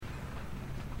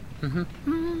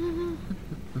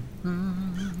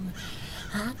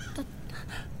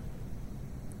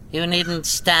You needn't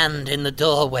stand in the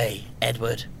doorway,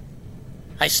 Edward.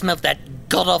 I smelt that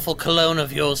god-awful cologne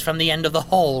of yours from the end of the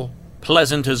hall.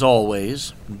 Pleasant as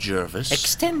always, Jervis.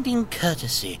 Extending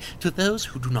courtesy to those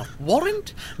who do not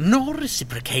warrant nor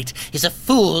reciprocate is a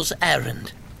fool's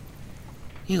errand.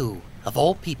 You, of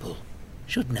all people,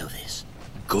 should know this.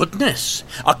 Goodness,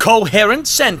 a coherent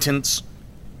sentence.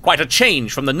 Quite a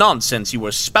change from the nonsense you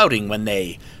were spouting when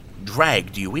they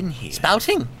dragged you in here.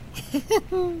 Spouting?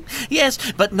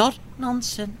 Yes, but not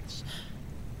nonsense.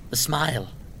 The smile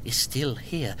is still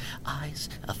here, eyes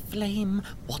aflame,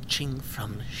 watching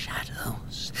from the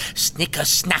shadows. Snicker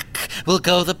snack will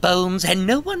go the bones, and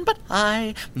no one but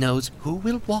I knows who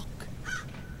will walk,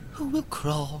 who will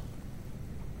crawl,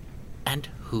 and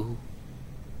who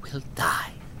will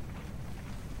die.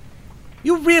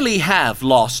 You really have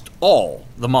lost all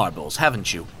the marbles,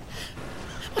 haven't you?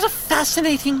 What a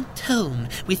fascinating tone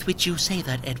with which you say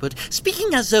that, Edward,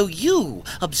 speaking as though you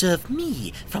observe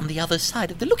me from the other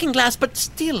side of the looking-glass, but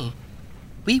still,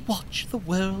 we watch the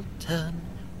world turn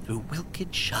through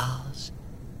Wilked Shahs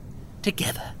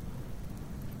together.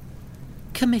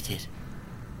 Committed.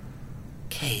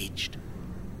 Caged.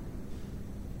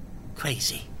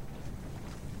 Crazy.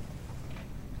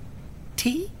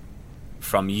 Tea?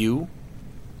 From you?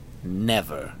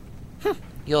 Never.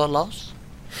 Your loss?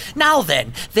 Now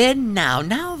then.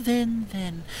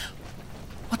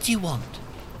 What do you want?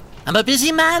 I'm a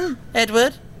busy man,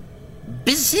 Edward.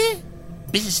 Busy?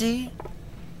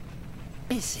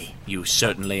 You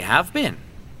certainly have been.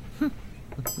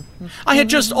 I had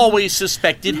just always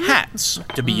suspected hats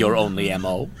to be your only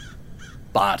M.O.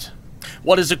 But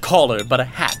what is a collar but a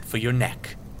hat for your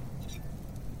neck?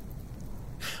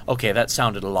 Okay, that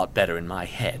sounded a lot better in my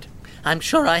head. I'm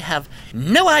sure I have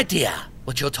no idea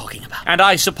what you're talking about. And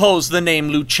I suppose the name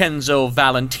Lucenzo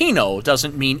Valentino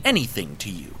doesn't mean anything to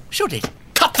you. Should it?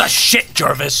 Cut the shit,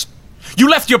 Jervis! You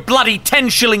left your bloody 10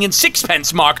 shilling and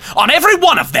sixpence mark on every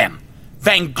one of them!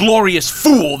 Vainglorious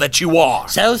fool that you are!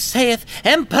 So saith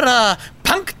Emperor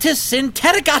Punctus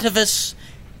Interrogativus.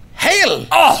 Hail!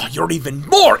 Oh, you're even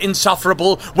more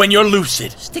insufferable when you're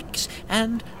lucid. Sticks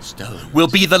and stones will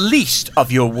be the least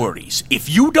of your worries if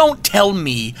you don't tell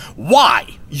me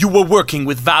why you were working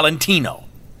with Valentino.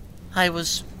 I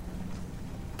was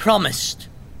promised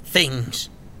things.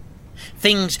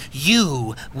 Things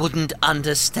you wouldn't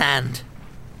understand.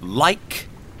 Like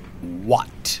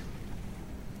what?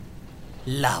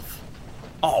 Love.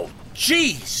 Oh,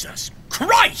 Jesus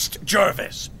Christ,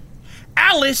 Jervis!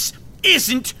 Alice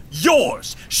isn't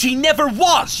yours. She never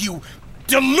was, you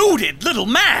deluded little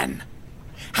man.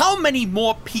 How many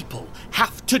more people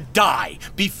have to die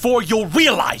before you'll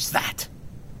realize that?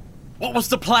 What was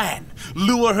the plan?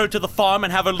 Lure her to the farm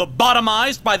and have her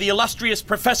lobotomized by the illustrious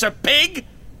Professor Pig?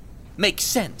 Makes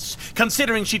sense,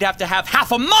 considering she'd have to have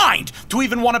half a mind to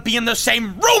even want to be in the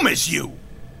same room as you.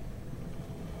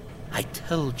 I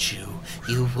told you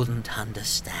you wouldn't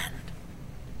understand.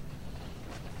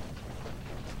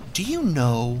 Do you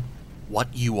know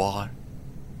what you are?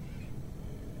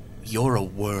 You're a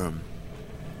worm,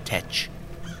 Tetch.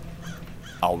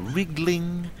 A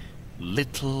wriggling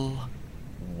little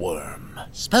worm.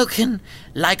 Spoken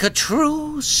like a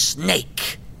true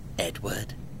snake,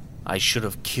 Edward. I should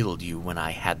have killed you when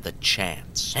I had the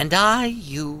chance. And I,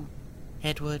 you,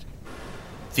 Edward.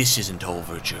 This isn't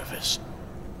over, Jervis.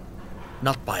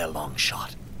 Not by a long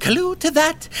shot. Clue to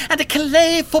that, and a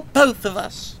Calais for both of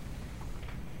us.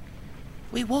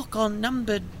 We walk on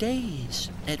numbered days,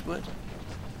 Edward.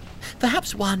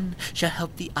 Perhaps one shall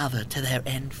help the other to their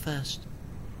end first.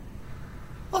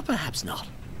 Or perhaps not.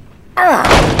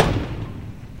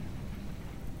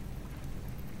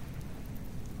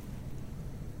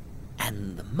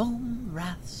 And the mome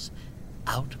wraths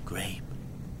outgrabe.